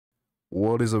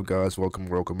What is up, guys? Welcome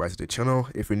back to the channel.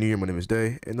 If you're new here, my name is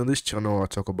Day, and on this channel I'll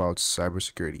talk about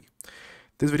cybersecurity.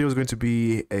 This video is going to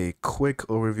be a quick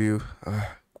overview.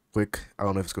 I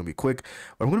don't know if it's going to be quick,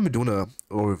 but I'm going to be doing an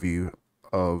overview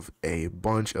of a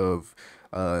bunch of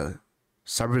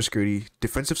cybersecurity,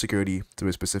 defensive security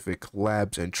through specific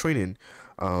labs and training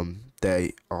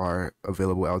that are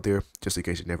available out there, just in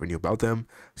case you never knew about them.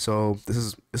 So this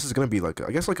is going to be like,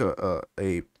 I guess, like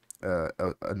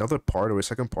another part or a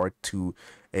second part to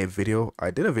a video.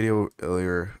 I did a video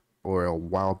earlier or a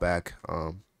while back.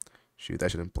 Shoot,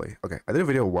 that shouldn't play. Okay, I did a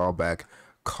video a while back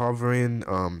covering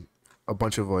a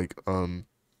bunch of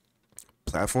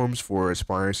platforms for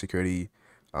aspiring security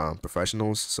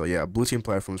professionals. So yeah, blue team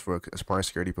platforms for aspiring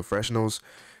security professionals.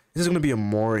 This is going to be a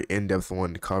more in-depth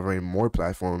one, covering more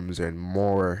platforms and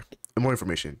more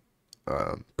information.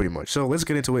 Pretty much. So let's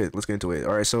get into it.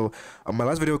 All right, so my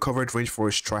last video covered range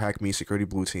force, try hack me, security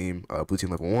blue team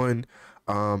level 1.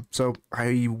 So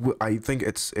I think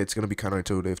it's gonna be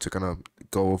counterintuitive to kind of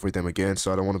go over them again,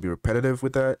 so I don't want to be repetitive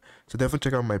with that. So definitely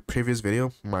check out my previous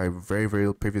video, my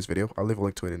very previous video. I'll leave a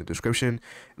link to it in the description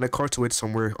and a card to it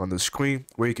somewhere on the screen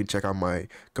where you can check out my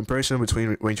comparison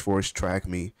between range force, try hack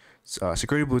me,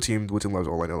 security blue team levels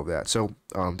online, all of that. So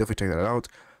definitely check that out.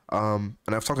 And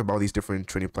I've talked about these different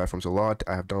training platforms a lot.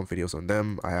 I have done videos on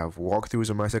them. I have walkthroughs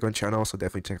on my second channel, so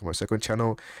definitely check out my second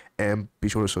channel and be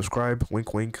sure to subscribe.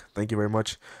 Wink, wink. Thank you very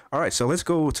much. All right, so let's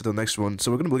go to the next one.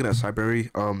 So we're gonna be looking at Cybrary.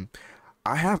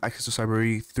 I have access to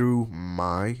Cybrary through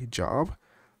my job,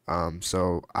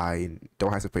 so I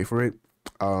don't have to pay for it.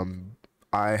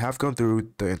 I have gone through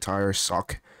the entire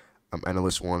SOC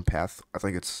analyst 1 path. I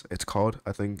think it's called.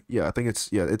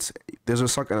 It's there's a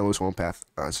SOC analyst 1 path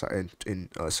in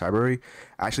Cybrary.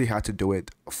 I actually had to do it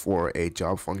for a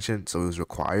job function, so it was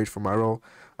required for my role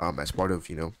as part of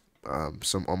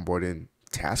some onboarding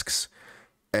tasks,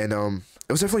 and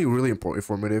it was definitely really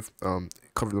informative.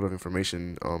 Covered a lot of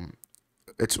information.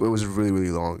 It was really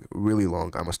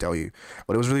long, I must tell you,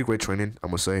 but it was really great training, I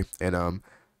must say. And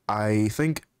I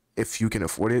think if you can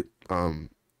afford it,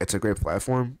 it's a great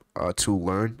platform to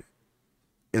learn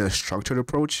in a structured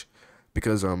approach,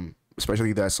 because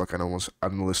especially that's like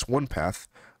analyst 1 path.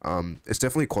 It's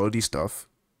definitely quality stuff.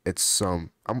 It's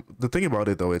the thing about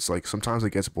it though, it's like sometimes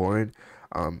it gets boring.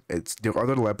 There are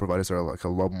other lab providers that are like a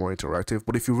lot more interactive,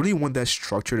 but if you really want that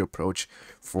structured approach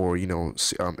for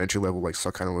entry level like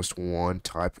SOC analyst 1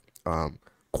 type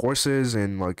courses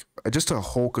and like just a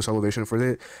whole consolidation for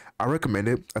it, I recommend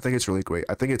it. I think it's really great.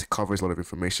 I think it covers a lot of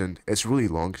information. It's really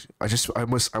long. I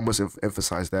must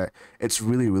emphasize that it's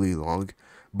really long,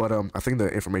 but I think the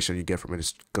information you get from it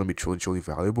is gonna be truly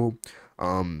valuable.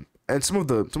 And some of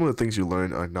the things you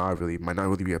learn are might not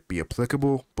really be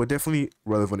applicable, but definitely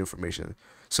relevant information.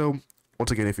 So once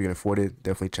again, if you can afford it,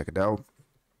 definitely check it out.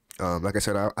 Like I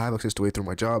said, I have access to it through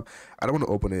my job. I don't want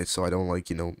to open it, so I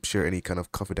don't share any kind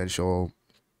of confidential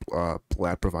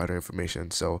lab provider information.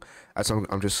 So that's why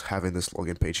I'm just having this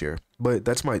login page here. But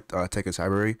that's my take on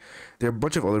Cybrary. There are a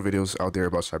bunch of other videos out there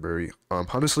about Cybrary.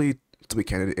 Honestly, to be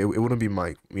candid, it wouldn't be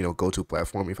my go-to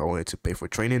platform if I wanted to pay for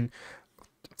training.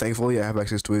 Thankfully, I have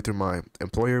access to it through my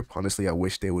employer. Honestly, I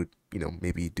wish they would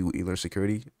maybe do eLearn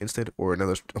Security instead, or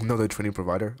another training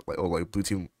provider like Blue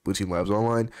Team Labs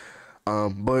online.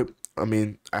 But I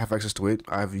mean, I have access to it.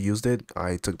 I've used it.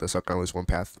 I took the SOC analyst 1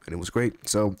 path and it was great.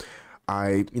 So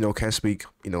I can't speak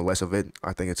less of it.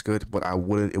 I think it's good, but it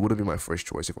wouldn't be my first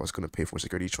choice if I was going to pay for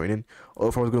security training, or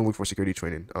if I was going to look for security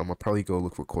training. I'll probably go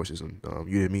look for courses on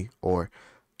Udemy or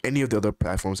any of the other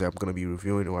platforms that I'm going to be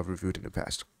reviewing or I've reviewed in the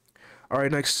past. All right,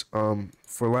 next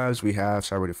for labs we have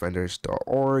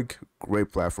cyberdefenders.org.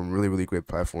 Great platform, really great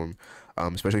platform,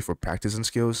 especially for practice and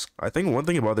skills. I think one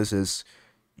thing about this is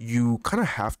you kind of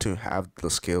have to have the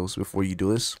skills before you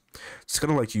do this. It's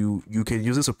kind of like you can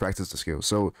use this to practice the skills.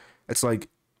 So it's like,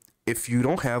 if you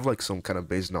don't have like some kind of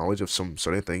base knowledge of some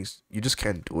certain things, you just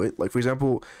can't do it. Like, for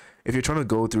example, if you're trying to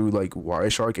go through like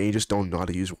Wireshark and you just don't know how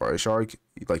to use Wireshark,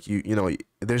 like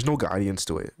there's no guidance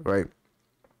to it, right?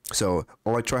 So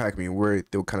unlike Try Hack Me, where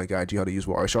they'll kind of guide you how to use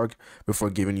Wireshark before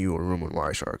giving you a room on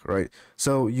Wireshark, right?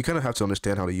 So you kind of have to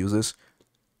understand how to use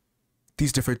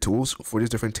these different tools for these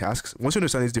different tasks. Once you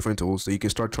understand these different tools, then you can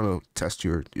start trying to test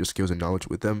your skills and knowledge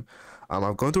with them.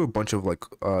 I've gone through a bunch of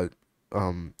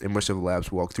Immersive Labs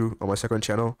walkthrough on my second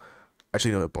channel.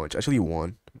 Actually, not a bunch. Actually,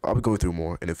 one. I'll be going through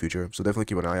more in the future, so definitely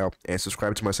keep an eye out and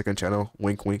subscribe to my second channel.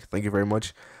 Wink, wink. Thank you very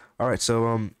much. All right,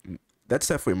 so that's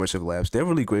that for Immersive Labs. They're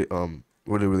really great.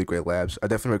 Really great labs. I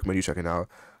definitely recommend you checking out.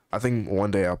 I think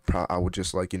one day I would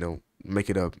just make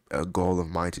it a goal of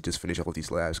mine to just finish all of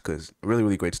these labs, because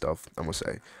really great stuff, I must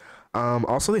say.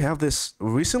 Also, they have this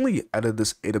recently added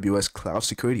this AWS cloud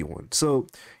security one. So,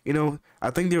 I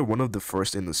think they're one of the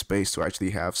first in the space to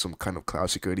actually have some kind of cloud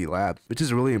security lab, which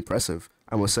is really impressive,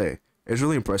 I must say. It's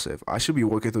really impressive. I should be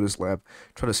working through this lab,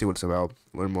 try to see what it's about,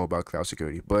 learn more about cloud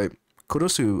security. But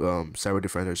kudos to Cyber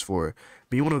Defenders for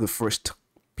being one of the first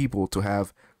people to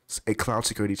have a cloud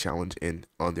security challenge in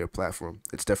on their platform.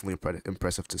 It's definitely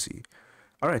impressive to see.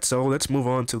 All right, so let's move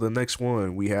on to the next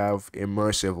one. We have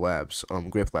Immersive Labs.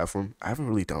 Great platform. I haven't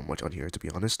really done much on here, to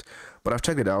be honest, but I've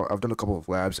checked it out. I've done a couple of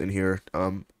labs in here.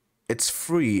 It's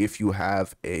free if you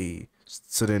have a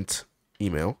student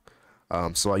email.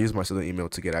 So I use my student email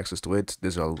to get access to it.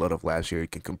 There's a lot of labs here you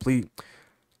can complete.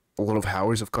 A lot of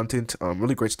hours of content.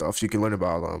 Really great stuff. So you can learn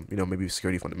about, maybe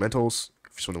security fundamentals.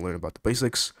 If you just want to learn about the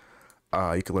basics.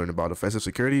 You can learn about offensive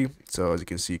security. So as you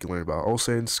can see, you can learn about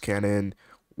OSINT, scanning,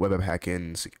 web app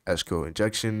hacking, SQL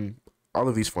injection, all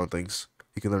of these fun things.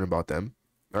 You can learn about them.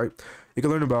 All right. You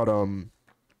can learn about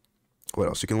what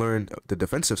else? You can learn the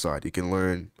defensive side. You can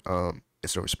learn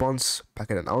incident response,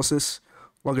 packet analysis,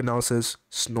 log analysis,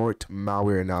 snort,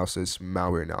 malware analysis,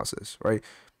 right?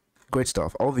 Great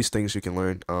stuff. All of these things you can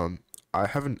learn. I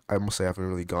must say I haven't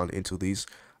really gone into these.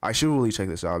 I should really check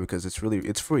this out because it's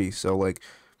free. So like,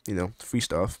 free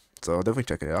stuff. So definitely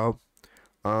check it out.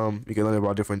 You can learn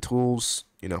about different tools,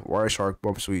 Wireshark,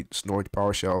 Bob Suite, Snort,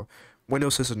 PowerShell,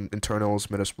 Windows System internals,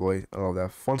 Metasploit, all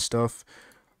that fun stuff.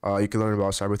 You can learn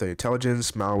about cyber threat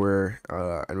intelligence, malware,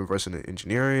 and reverse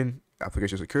engineering,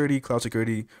 application security, cloud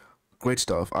security. Great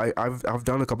stuff. I've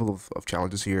done a couple of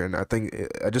challenges here, and I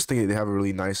just think they have a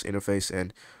really nice interface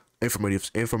and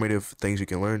informative things you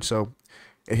can learn. So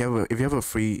if you have a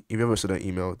student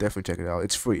email, definitely check it out.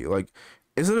 It's free. Like,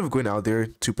 instead of going out there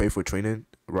to pay for training,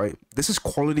 right? This is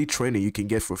quality training you can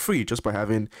get for free just by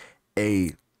having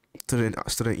a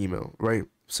student email, right?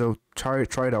 So try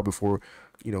it out before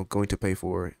going to pay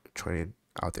for training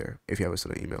out there if you have a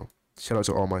student email. Shout out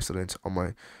to all my students, all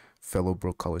my fellow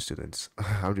broke college students.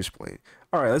 I'm just playing.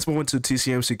 All right, let's move on to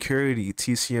TCM Security.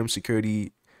 TCM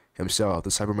Security himself, the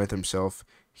Cyberman himself,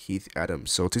 Heath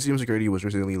Adams. So TCM Security was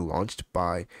recently launched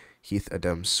by Heath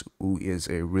Adams, who is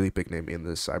a really big name in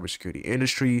the cybersecurity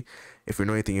industry. If you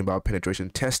know anything about penetration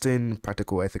testing,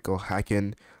 practical ethical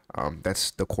hacking,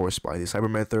 that's the course by the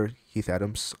Cyberman, Heath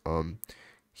Adams.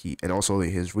 And also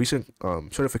his recent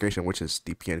certification, which is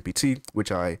the PNPT,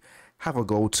 which I have a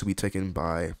goal to be taken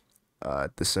by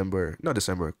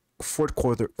fourth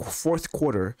quarter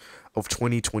of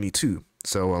 2022.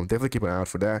 So definitely keep an eye out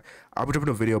for that. I'll be dropping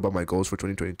a video about my goals for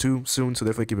 2022 soon, so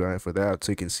definitely keep an eye out for that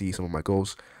so you can see some of my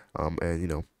goals. And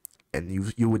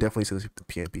you would definitely see the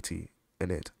PNPT in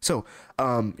it. So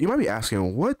you might be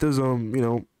asking, what does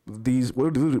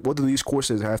what do these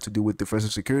courses have to do with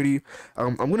defensive security?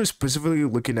 I'm going to specifically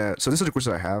looking at, so this is the course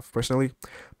that I have personally,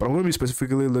 but I'm going to be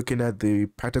specifically looking at the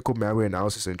practical malware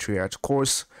analysis and triage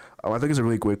course. I think it's a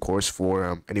really great course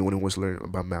for anyone who wants to learn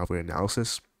about malware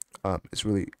analysis.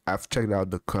 I've checked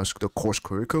out the course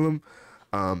curriculum.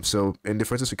 So in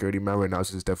defensive security, malware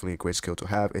analysis is definitely a great skill to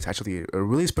have. It's actually a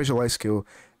really specialized skill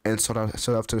and sought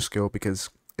after skill because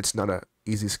it's not an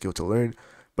easy skill to learn.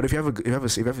 But if you have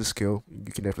a skill,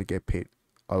 you can definitely get paid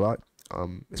a lot.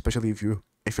 Especially if you're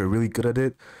really good at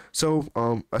it. So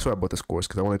that's why I bought this course,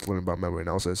 because I wanted to learn about malware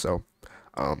analysis. So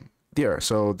yeah,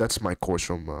 so that's my course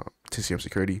from TCM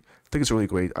Security. I think it's really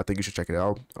great. I think you should check it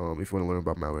out if you want to learn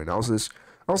about malware analysis.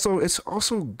 Also, it's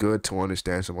also good to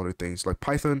understand some other things like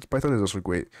Python. Python is also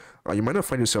great. You might not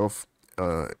find yourself,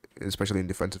 especially in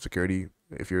defensive security,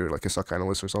 if you're like a SOC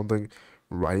analyst or something,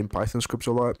 writing Python scripts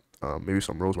a lot. Maybe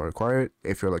some roles might require it.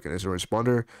 If you're like an incident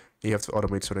responder, you have to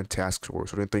automate certain tasks or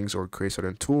certain things or create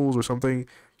certain tools or something, you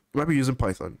might be using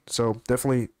Python. So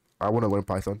definitely, I want to learn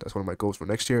Python. That's one of my goals for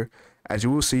next year, as you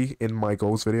will see in my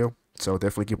goals video. So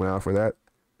definitely keep an eye out for that.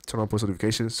 Turn on post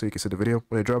notifications so you can see the video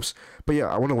when it drops. But yeah,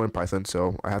 I want to learn Python,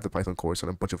 so I have the Python course and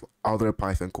a bunch of other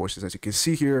Python courses. As you can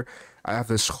see here, I have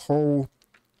this whole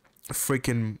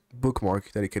freaking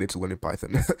bookmark dedicated to learning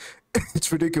Python.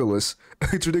 It's ridiculous.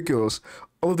 It's ridiculous.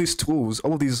 All of these tools,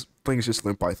 all of these things just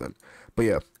learn Python. But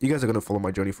yeah, you guys are gonna follow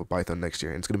my journey for Python next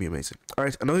year, and it's gonna be amazing. All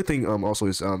right. Another thing also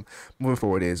is moving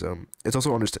forward is it's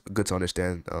also good to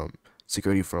understand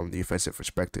security from the offensive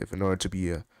perspective in order to be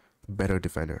a better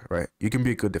defender, right? You can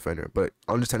be a good defender, but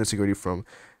understanding security from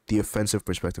the offensive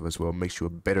perspective as well makes you a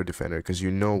better defender, because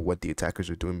you know what the attackers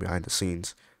are doing behind the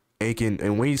scenes.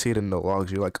 And when you see it in the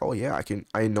logs, you're like, oh yeah,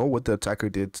 I know what the attacker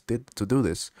did to do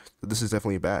this. So this is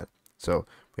definitely bad. So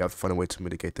we have to find a way to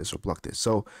mitigate this or block this.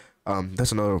 So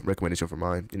that's another recommendation for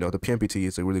mine. The PMPT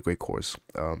is a really great course.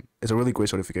 It's a really great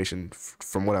certification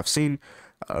from what I've seen,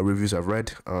 reviews I've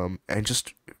read, and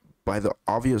just by the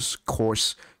obvious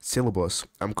course syllabus.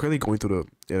 I'm currently going through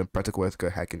the practical ethical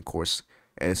hacking course,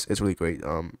 and it's really great.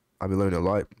 I've been learning a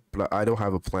lot, but I don't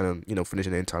have a plan on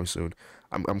finishing it anytime soon.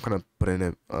 I'm kind of putting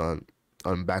it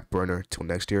on back burner till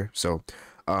next year. So,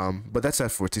 but that's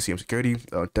that for TCM Security.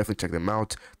 Definitely check them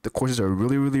out. The courses are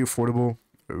really affordable,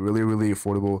 really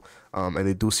affordable. And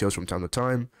they do sales from time to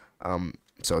time.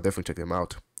 So definitely check them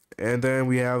out. And then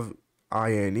we have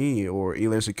INE or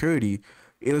eLearn Security.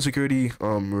 eLearn Security,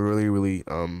 really,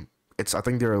 it's, I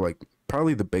think they're like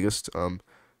probably the biggest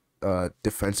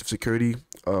defensive security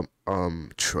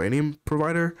training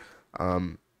provider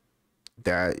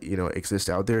that exists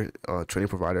out there. Training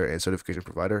provider and certification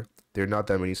provider. There are not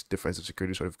that many defensive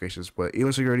security certifications, but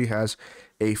eLearn Security has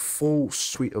a full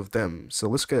suite of them. So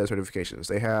let's get the certifications.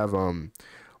 They have a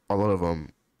lot of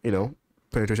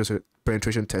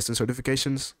penetration testing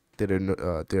certifications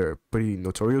that they're pretty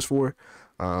notorious for,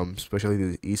 especially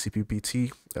the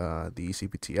ECPPT, the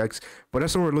ECPTX. But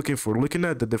that's what we're looking for. Looking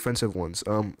at the defensive ones.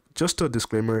 Just a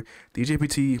disclaimer: the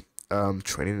EJPT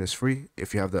training is free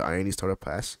if you have the INE Startup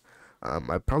Pass.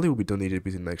 I probably will be doing the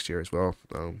EJPT next year as well.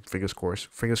 Fingers crossed.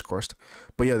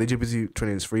 But yeah, the EJPT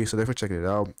training is free, so definitely check it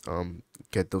out.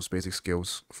 Get those basic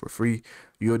skills for free.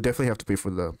 You'll definitely have to pay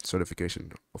for the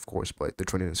certification, of course, but the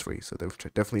training is free, so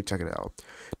definitely check it out.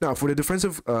 Now, for the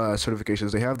defensive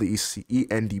certifications, they have the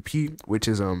ENDP, which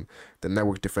is the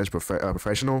Network Defense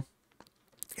Professional,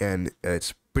 and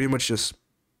it's pretty much just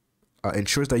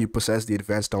ensures that you possess the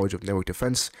advanced knowledge of network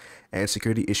defense and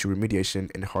security issue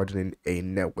remediation and hardening a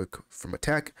network from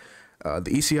attack. The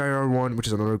ECIR one, which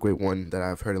is another great one that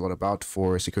I've heard a lot about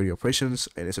for security operations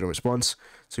and incident response.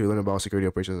 So you learn about security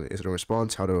operations and incident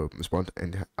response, how to respond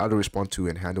to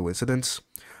and handle incidents.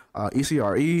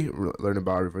 ECRE, learn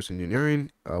about reverse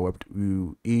engineering.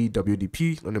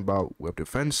 EWDP, learn about web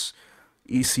defense.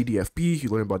 ECDFP, you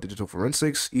learn about digital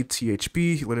forensics.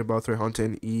 ETHP, you learn about threat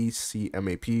hunting.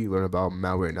 ECMAP, you learn about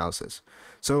malware analysis.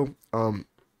 So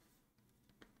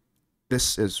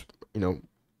this is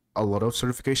a lot of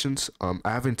certifications.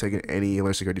 I haven't taken any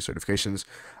eLearn Security certifications.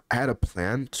 I had a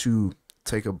plan to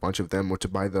take a bunch of them or to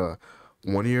buy the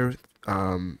 1 year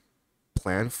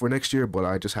plan for next year, but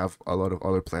I just have a lot of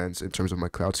other plans in terms of my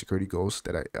cloud security goals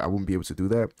that I won't be able to do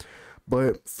that.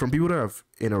 But from people that I've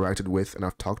interacted with and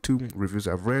I've talked to, reviews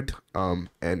I've read,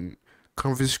 and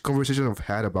conversations I've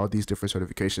had about these different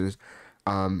certifications,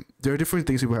 there are different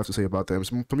things people have to say about them.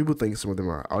 Some people think some of them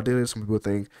are outdated. Some people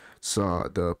think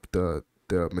the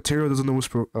material doesn't always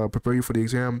prepare you for the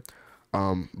exam.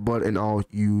 But in all,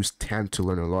 you tend to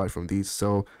learn a lot from these.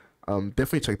 So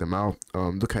definitely check them out.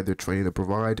 Look at their training they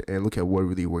provide and look at what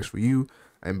really works for you.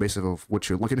 And based off what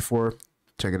you're looking for,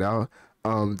 check it out.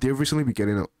 They've recently been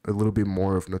getting a little bit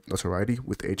more of notoriety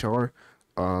with HR,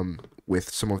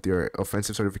 with some of their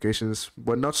offensive certifications,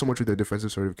 but not so much with their defensive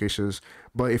certifications.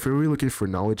 But if you're really looking for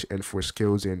knowledge and for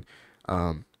skills and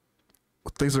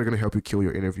things that are going to help you kill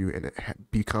your interview and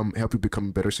help you become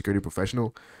a better security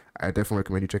professional, I definitely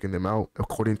recommend you checking them out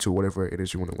according to whatever it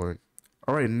is you want to learn.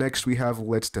 All right, next we have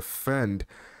Let's Defend.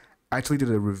 I actually did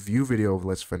a review video of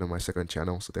Let's Defend on my second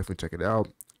channel, so definitely check it out.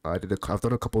 I've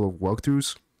done a couple of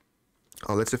walkthroughs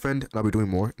on Let's Defend, and I'll be doing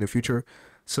more in the future.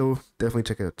 So definitely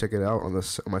check it out on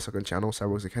my second channel,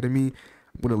 Cybrary Academy.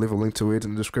 I'm gonna leave a link to it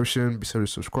in the description. Be sure to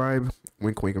subscribe.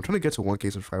 Wink, wink. I'm trying to get to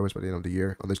 1K subscribers by the end of the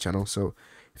year on this channel. So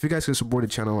if you guys can support the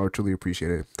channel, I would truly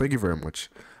appreciate it. Thank you very much.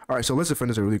 All right, so Let's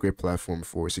Defend is a really great platform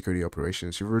for security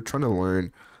operations. If you're trying to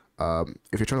learn,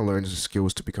 the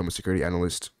skills to become a security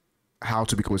analyst, how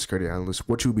to become a security analyst,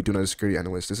 what you'll be doing as a security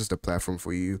analyst, this is the platform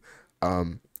for you.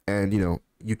 And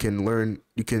you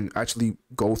can actually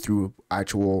go through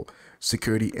actual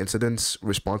security incidents,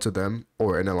 respond to them,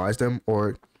 or analyze them,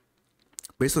 or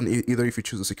based on either if you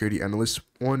choose a security analyst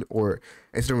one or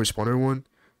incident responder one,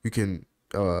 you can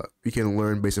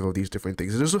learn based off these different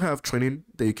things. They also have training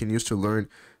that you can use to learn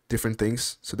different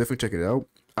things, so definitely check it out.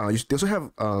 They also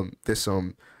have this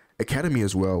academy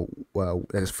as well,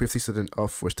 that is 50%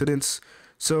 off for students.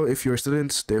 So if you're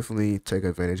students, definitely take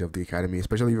advantage of the academy,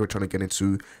 especially if you're trying to get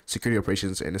into security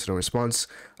operations and incident response.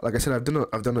 Like I said, I've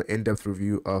done an in-depth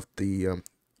review of the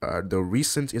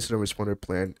recent incident responder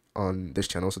plan on this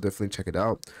channel, so definitely check it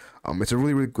out. It's a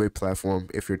really great platform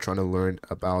if you're trying to learn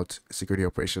about security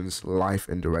operations live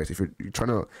and direct. If you're trying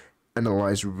to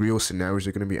analyze real scenarios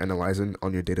you're going to be analyzing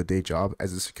on your day-to-day job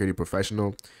as a security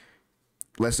professional,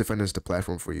 Let's Defend is the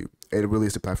platform for you. It really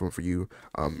is the platform for you.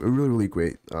 Really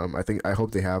great. I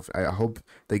hope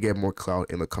they get more clout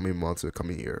in the coming months or the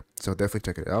coming year. So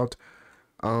definitely check it out.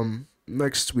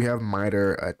 next we have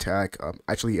MITRE ATT&CK,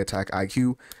 actually ATT&CK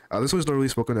IQ. This was not really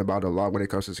spoken about a lot when it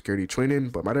comes to security training,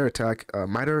 but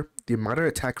the MITRE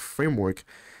ATT&CK framework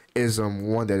is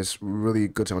one that is really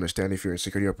good to understand if you're in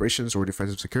security operations or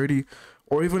defensive security,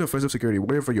 or even offensive security,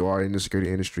 wherever you are in the security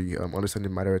industry.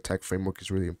 Understanding MITRE ATT&CK framework is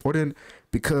really important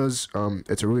because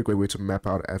it's a really great way to map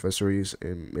out adversaries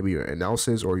in maybe your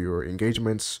analysis or your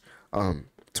engagements, to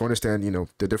understand, you know,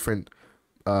 the different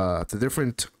the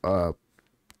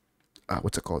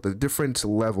different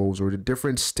levels or the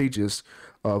different stages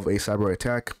of a cyber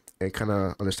attack, and kind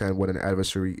of understand what an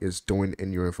adversary is doing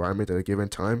in your environment at a given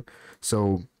time.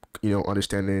 So, you know,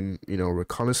 understanding, you know,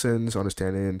 reconnaissance,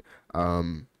 understanding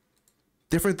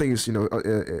different things, you know,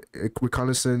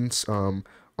 reconnaissance,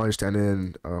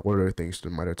 understanding what other things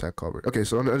that MITRE ATT&CK covered. Okay,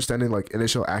 so understanding like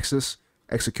initial access,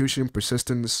 execution,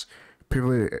 persistence,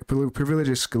 privilege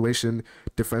escalation,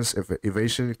 defense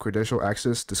evasion, credential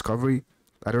access, discovery,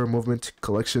 lateral movement,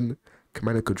 collection,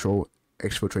 command and control,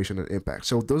 exfiltration, and impact.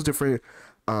 So those different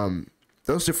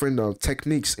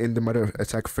techniques in the MITRE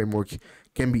ATT&CK framework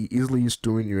can be easily used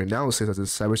during your analysis as a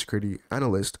cybersecurity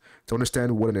analyst to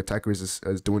understand what an attacker is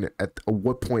doing at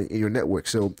what point in your network.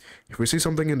 So if we see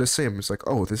something in the SIM, it's like,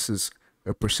 oh, this is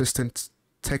a persistent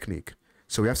technique.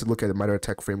 So we have to look at the MITRE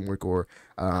ATT&CK framework or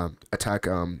attack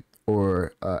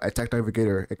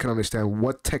navigator and kind of understand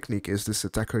what technique is this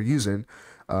attacker using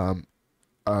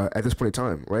at this point in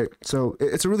time, right? So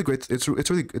it's a really great, it's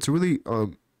a really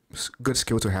good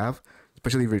skill to have,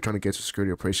 especially if you're trying to get to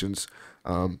security operations.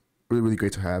 Really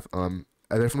great to have. I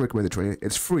definitely recommend the training.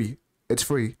 It's free. It's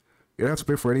free. You don't have to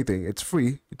pay for anything. It's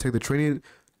free. You take the training.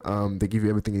 They give you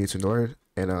everything you need to learn,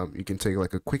 and you can take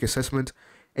like a quick assessment,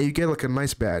 and you get like a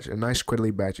nice badge, a nice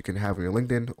credit badge you can have on your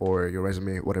LinkedIn or your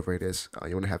resume, whatever it is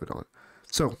you want to have it on.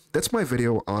 So that's my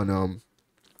video on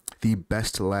the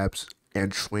best labs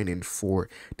and training for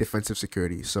defensive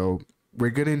security. So we're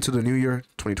getting into the new year,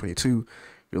 2022.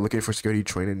 You're looking for security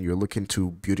training. You're looking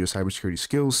to build your cybersecurity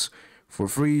skills for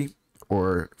free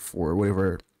or for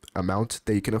whatever amount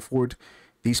that you can afford.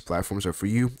 These platforms are for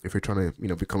you. If you're trying to, you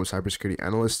know, become a cybersecurity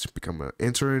analyst, become an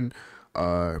intern,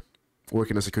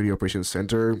 work in a security operations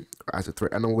center as a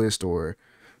threat analyst, or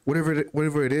whatever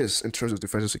it is in terms of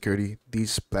defensive security,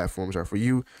 these platforms are for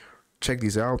you. Check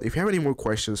these out. If you have any more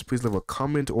questions, please leave a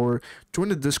comment or join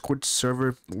the Discord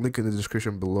server. Link in the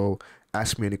description below.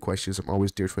 Ask me any questions. I'm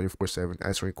always there 24/7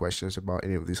 answering questions about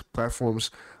any of these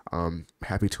platforms.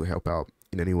 Happy to help out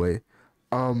in any way.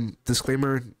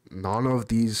 Disclaimer, none of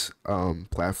these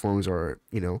platforms are,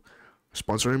 you know,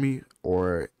 sponsoring me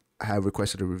or have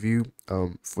requested a review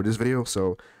for this video.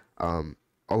 So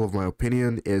all of my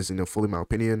opinion is, you know, fully my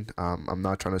opinion. I'm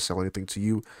not trying to sell anything to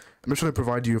you. I'm just trying to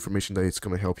provide you information that is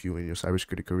going to help you in your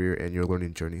cybersecurity career and your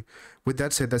learning journey. With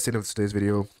that said, that's the end of today's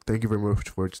video. Thank you very much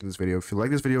for watching this video. If you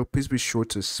like this video, please be sure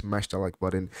to smash that like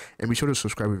button and be sure to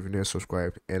subscribe if you're not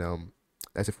subscribed. And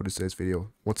that's it for today's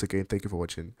video. Once again, thank you for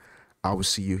watching. I will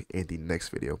see you in the next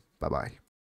video. Bye bye.